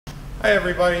Hi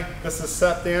everybody, this is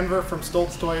Seth from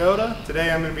Stoltz Toyota. Today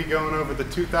I'm going to be going over the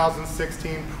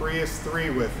 2016 Prius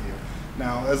 3 with you.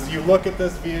 Now as you look at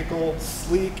this vehicle,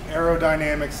 sleek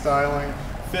aerodynamic styling,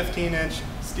 15-inch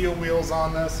steel wheels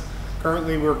on this.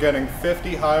 Currently we're getting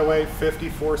 50 highway,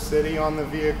 54 city on the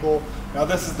vehicle. Now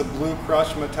this is the blue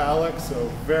crushed metallic, so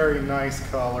very nice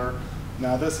color.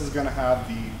 Now this is going to have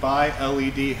the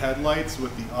bi-LED headlights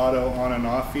with the auto on and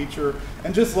off feature.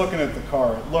 And just looking at the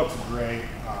car, it looks great.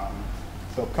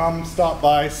 So come stop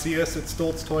by, see us at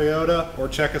Stoltz Toyota, or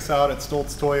check us out at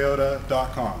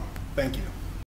stoltztoyota.com. Thank you.